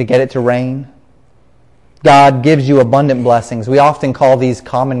anything to get it to rain. God gives you abundant blessings. We often call these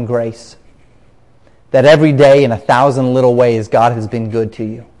common grace. That every day in 1,000 little ways God has been good to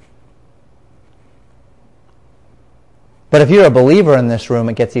you. But if you're a believer in this room,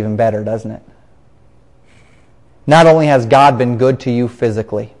 it gets even better, doesn't it? Not only has God been good to you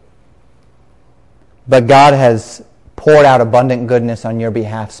physically, but God has poured out abundant goodness on your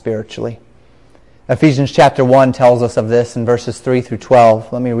behalf spiritually. Ephesians chapter 1 tells us of this in verses 3 through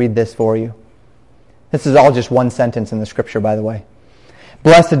 12. Let me read this for you. This is all just one sentence in the Scripture, by the way.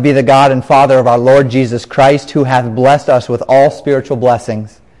 Blessed be the God and Father of our Lord Jesus Christ, who hath blessed us with all spiritual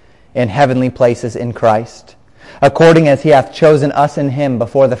blessings in heavenly places in Christ, according as he hath chosen us in him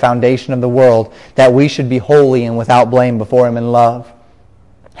before the foundation of the world, that we should be holy and without blame before him in love,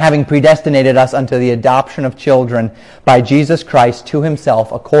 having predestinated us unto the adoption of children by Jesus Christ to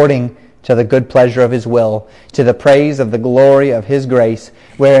himself, according to the good pleasure of his will, to the praise of the glory of his grace,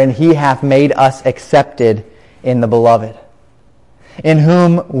 wherein he hath made us accepted in the beloved, in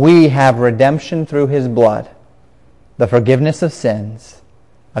whom we have redemption through his blood, the forgiveness of sins,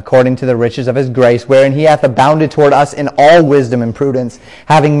 according to the riches of his grace, wherein he hath abounded toward us in all wisdom and prudence,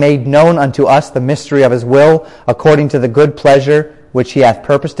 having made known unto us the mystery of his will, according to the good pleasure which he hath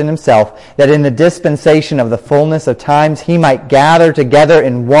purposed in himself, that in the dispensation of the fullness of times he might gather together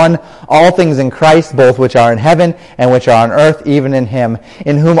in one all things in Christ, both which are in heaven and which are on earth, even in him,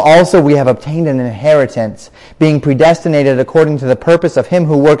 in whom also we have obtained an inheritance, being predestinated according to the purpose of him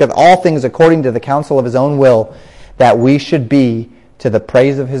who worketh all things according to the counsel of his own will, that we should be to the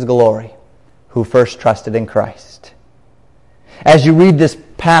praise of his glory, who first trusted in Christ. As you read this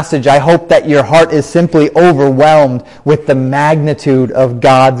passage, I hope that your heart is simply overwhelmed with the magnitude of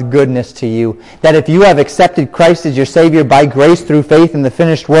God's goodness to you. That if you have accepted Christ as your Savior by grace through faith in the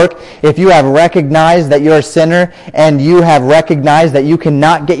finished work, if you have recognized that you're a sinner and you have recognized that you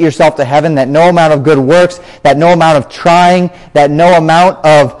cannot get yourself to heaven, that no amount of good works, that no amount of trying, that no amount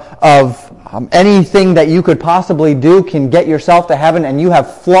of anything that you could possibly do can get yourself to heaven, and you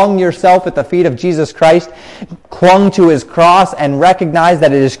have flung yourself at the feet of Jesus Christ, clung to his cross, and recognized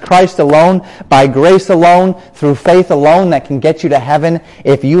that it is Christ alone, by grace alone, through faith alone, that can get you to heaven.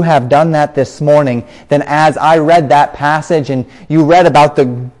 If you have done that this morning, then as I read that passage and you read about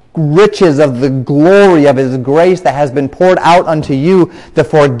the riches of the glory of his grace that has been poured out unto you, the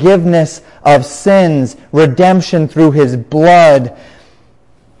forgiveness of sins, redemption through his blood,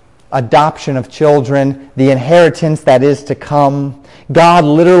 adoption of children, the inheritance that is to come. God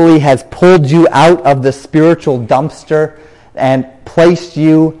literally has pulled you out of the spiritual dumpster and placed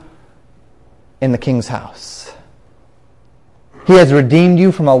you in the King's house. He has redeemed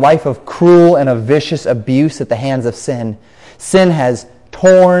you from a life of cruel and of vicious abuse at the hands of sin. Sin has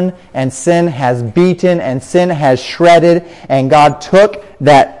torn, and sin has beaten, and sin has shredded, and God took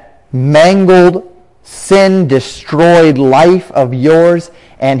that mangled, sin-destroyed life of yours,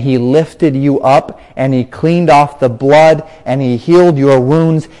 and he lifted you up, and he cleaned off the blood, and he healed your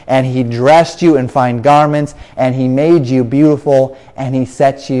wounds, and he dressed you in fine garments, and he made you beautiful, and he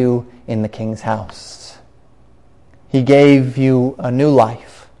set you in the King's house. He gave you a new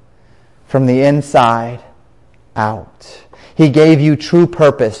life from the inside out. He gave you true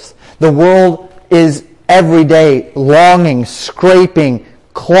purpose. The world is every day longing, scraping,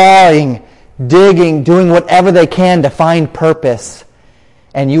 clawing, digging, doing whatever they can to find purpose.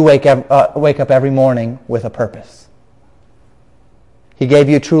 And you wake up every morning with a purpose. He gave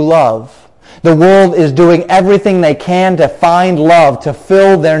you true love. The world is doing everything they can to find love, to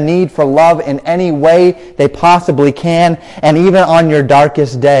fill their need for love in any way they possibly can. And even on your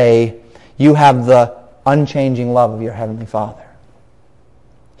darkest day, you have the unchanging love of your Heavenly Father.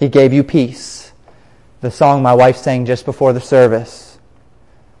 He gave you peace. The song my wife sang just before the service.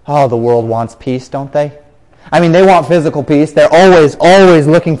 Oh, the world wants peace, don't they? I mean, they want physical peace. They're always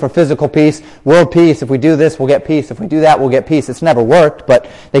looking for physical peace. World peace. If we do this, we'll get peace. If we do that, we'll get peace. It's never worked, but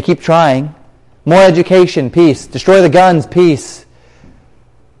they keep trying. More education, peace. Destroy the guns, peace.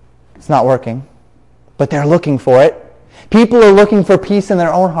 It's not working. But they're looking for it. People are looking for peace in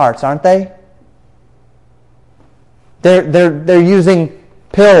their own hearts, aren't they? They're using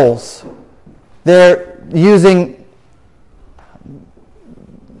pills. They're using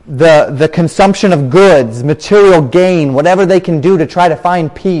the consumption of goods, material gain, whatever they can do to try to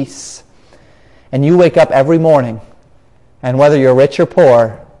find peace. And you wake up every morning, and whether you're rich or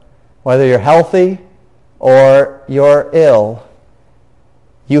poor, whether you're healthy or you're ill,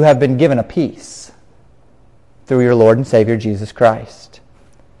 you have been given a peace through your Lord and Savior Jesus Christ.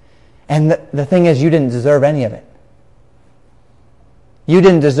 And the thing is, you didn't deserve any of it. You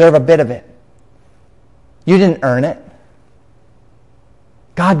didn't deserve a bit of it. You didn't earn it.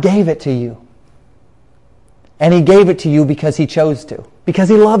 God gave it to you. And He gave it to you because He chose to. Because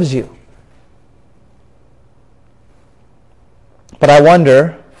He loves you. But I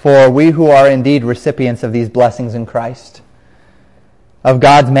wonder, for we who are indeed recipients of these blessings in Christ, of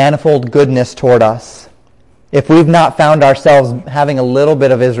God's manifold goodness toward us, if we've not found ourselves having a little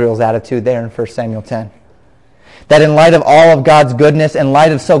bit of Israel's attitude there in 1 Samuel 10. That in light of all of God's goodness, in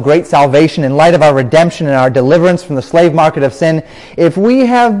light of so great salvation, in light of our redemption and our deliverance from the slave market of sin, if we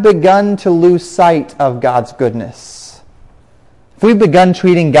have begun to lose sight of God's goodness, if we've begun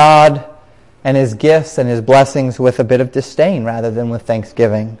treating God and His gifts and His blessings with a bit of disdain rather than with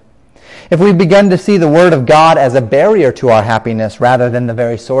thanksgiving, if we've begun to see the Word of God as a barrier to our happiness rather than the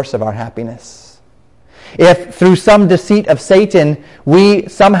very source of our happiness, if through some deceit of Satan we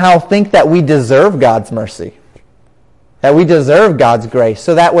somehow think that we deserve God's mercy, that we deserve God's grace,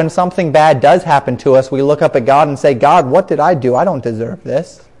 so that when something bad does happen to us, we look up at God and say, God, what did I do? I don't deserve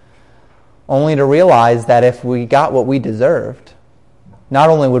this. Only to realize that if we got what we deserved, not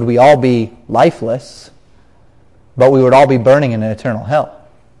only would we all be lifeless, but we would all be burning in an eternal hell.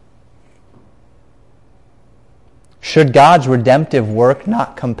 Should God's redemptive work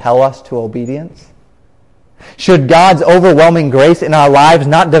not compel us to obedience? Should God's overwhelming grace in our lives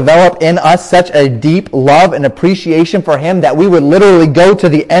not develop in us such a deep love and appreciation for Him that we would literally go to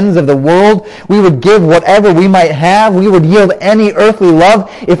the ends of the world? We would give whatever we might have. We would yield any earthly love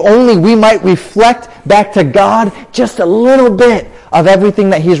if only we might reflect back to God just a little bit of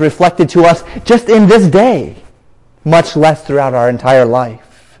everything that He's reflected to us just in this day, much less throughout our entire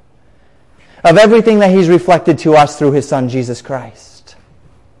life. Of everything that He's reflected to us through His Son, Jesus Christ.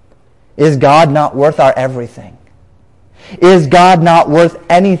 Is God not worth our everything? Is God not worth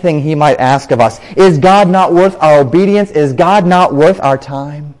anything He might ask of us? Is God not worth our obedience? Is God not worth our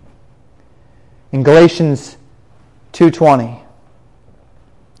time? In Galatians 2:20,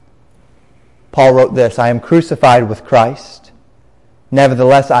 Paul wrote this, I am crucified with Christ.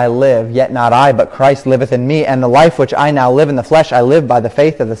 Nevertheless I live, yet not I, but Christ liveth in me. And the life which I now live in the flesh, I live by the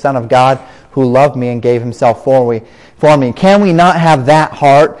faith of the Son of God, who loved me and gave Himself for me. Can we not have that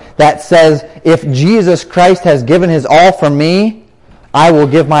heart that says, if Jesus Christ has given His all for me, I will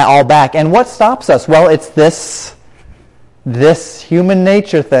give my all back? And what stops us? Well, it's this human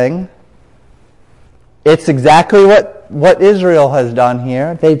nature thing. It's exactly what Israel has done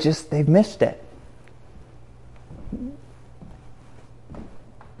here. They've missed it.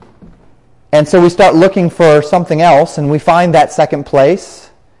 And so we start looking for something else, and we find that second place,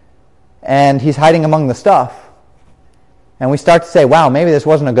 and He's hiding among the stuff. And we start to say, wow, maybe this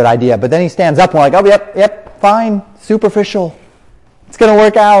wasn't a good idea. But then He stands up and we're like, oh, yep, fine, superficial. It's going to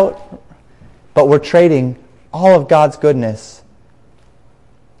work out. But we're trading all of God's goodness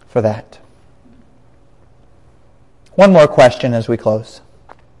for that. One more question as we close.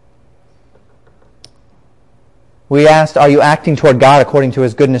 We asked, are you acting toward God according to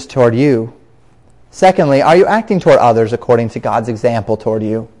His goodness toward you? Secondly, are you acting toward others according to God's example toward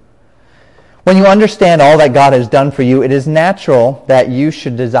you? When you understand all that God has done for you, it is natural that you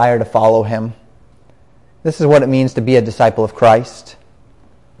should desire to follow Him. This is what it means to be a disciple of Christ.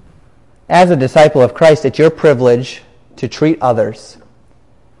 As a disciple of Christ, it's your privilege to treat others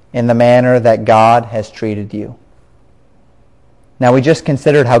in the manner that God has treated you. Now, we just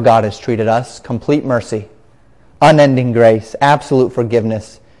considered how God has treated us. Complete mercy, unending grace, absolute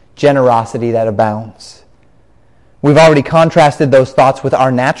forgiveness, generosity that abounds. We've already contrasted those thoughts with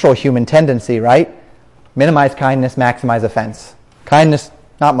our natural human tendency, right? Minimize kindness, maximize offense. Kindness,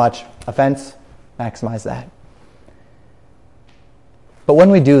 not much. Offense, maximize that. But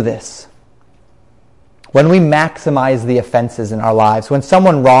when we do this, when we maximize the offenses in our lives, when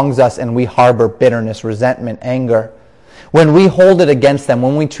someone wrongs us and we harbor bitterness, resentment, anger, when we hold it against them,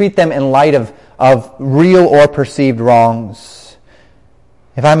 when we treat them in light of real or perceived wrongs,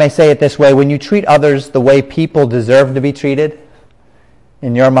 if I may say it this way, when you treat others the way people deserve to be treated,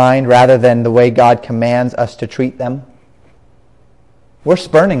 in your mind, rather than the way God commands us to treat them, we're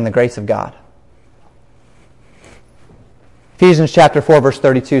spurning the grace of God. Ephesians chapter 4, verse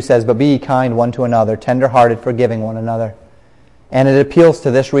 32 says, "But be ye kind one to another, tender-hearted, forgiving one another." And it appeals to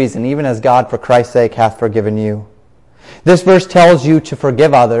this reason, even as God for Christ's sake hath forgiven you. This verse tells you to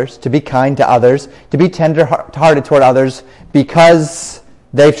forgive others, to be kind to others, to be tender-hearted toward others because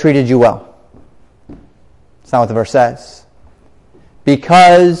they've treated you well. That's not what the verse says.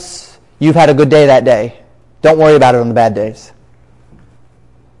 Because you've had a good day that day. Don't worry about it on the bad days.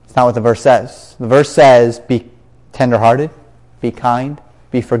 It's not what the verse says. The verse says, be tender-hearted, be kind,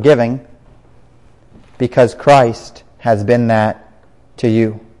 be forgiving, because Christ has been that to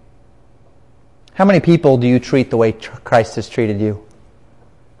you. How many people do you treat the way Christ has treated you?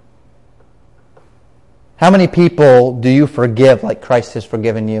 How many people do you forgive like Christ has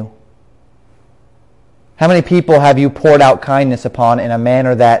forgiven you? How many people have you poured out kindness upon in a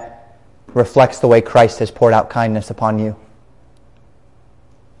manner that reflects the way Christ has poured out kindness upon you?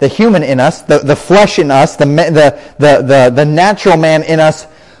 The human in us, the flesh in us, the natural man in us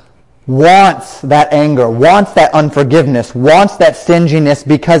wants that anger, wants that unforgiveness, wants that stinginess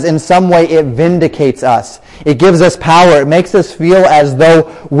because in some way it vindicates us. It gives us power. It makes us feel as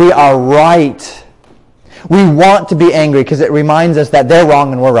though we are right. We want to be angry because it reminds us that they're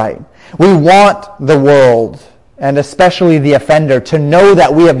wrong and we're right. We want the world, and especially the offender, to know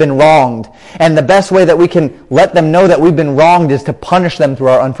that we have been wronged. And the best way that we can let them know that we've been wronged is to punish them through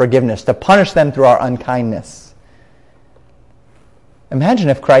our unforgiveness, to punish them through our unkindness. Imagine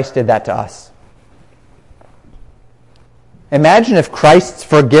if Christ did that to us. Imagine if Christ's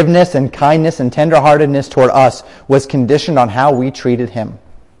forgiveness and kindness and tenderheartedness toward us was conditioned on how we treated Him.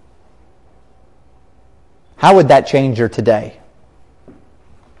 How would that change your today?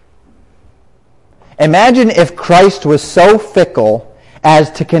 Imagine if Christ was so fickle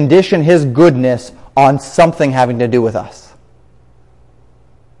as to condition His goodness on something having to do with us.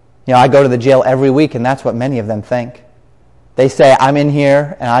 You know, I go to the jail every week, and that's what many of them think. They say, I'm in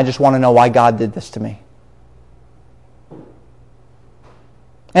here, and I just want to know why God did this to me.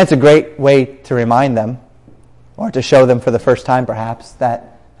 And it's a great way to remind them, or to show them for the first time perhaps,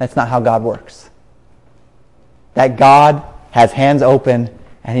 that that's not how God works. That God has hands open,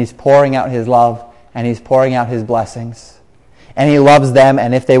 and He's pouring out His love, and He's pouring out His blessings. And He loves them,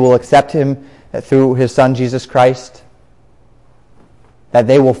 and if they will accept Him through His Son, Jesus Christ, that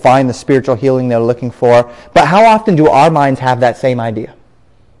they will find the spiritual healing they're looking for. But how often do our minds have that same idea?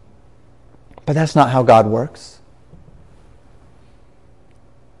 But that's not how God works.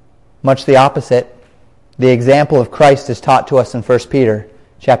 Much the opposite. The example of Christ is taught to us in 1 Peter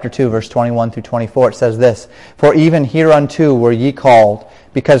chapter 2, verse 21 through 24. It says this, "For even hereunto were ye called,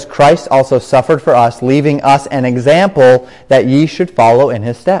 because Christ also suffered for us, leaving us an example that ye should follow in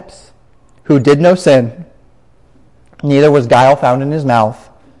His steps, who did no sin, neither was guile found in His mouth,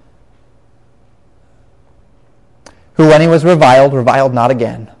 who when He was reviled, reviled not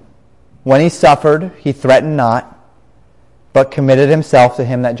again. When He suffered, He threatened not, but committed Himself to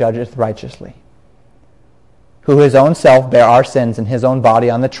Him that judgeth righteously, who His own self bare our sins in His own body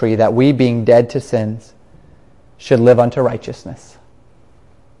on the tree, that we, being dead to sins, should live unto righteousness,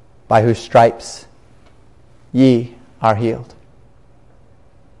 by whose stripes ye are healed."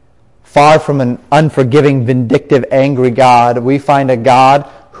 Far from an unforgiving, vindictive, angry God, we find a God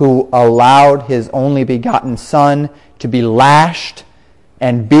who allowed His only begotten Son to be lashed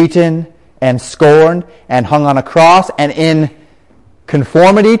and beaten and scorned and hung on a cross. And in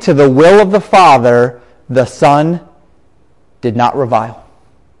conformity to the will of the Father, the Son did not revile.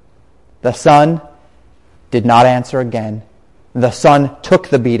 The Son did not answer again. The Son took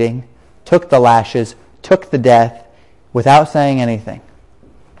the beating, took the lashes, took the death without saying anything.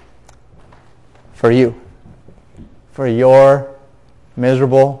 For you. For your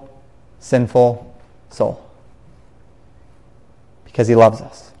miserable, sinful soul. Because He loves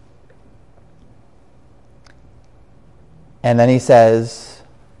us. And then He says,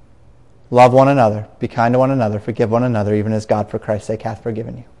 love one another, be kind to one another, forgive one another, even as God for Christ's sake hath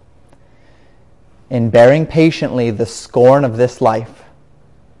forgiven you. In bearing patiently the scorn of this life,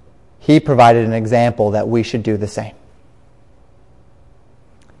 He provided an example that we should do the same.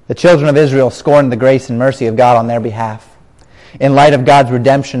 The children of Israel scorned the grace and mercy of God on their behalf. In light of God's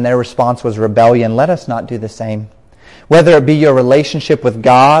redemption, their response was rebellion. Let us not do the same. Whether it be your relationship with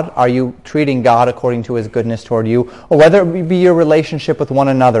God, are you treating God according to His goodness toward you? Or whether it be your relationship with one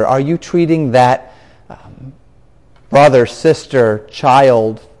another, are you treating that brother, sister,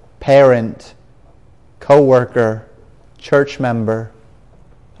 child, parent, co-worker, church member,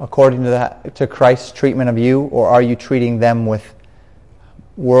 according to Christ's treatment of you? Or are you treating them with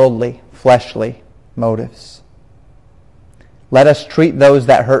worldly, fleshly motives? Let us treat those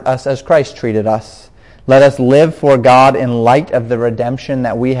that hurt us as Christ treated us. Let us live for God in light of the redemption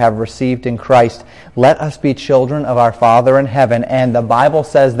that we have received in Christ. Let us be children of our Father in heaven. And the Bible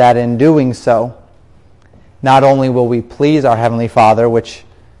says that in doing so, not only will we please our Heavenly Father, which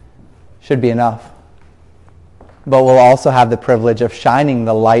should be enough, but we'll also have the privilege of shining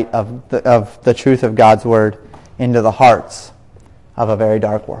the light of the truth of God's Word into the hearts of a very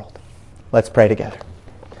dark world. Let's pray together.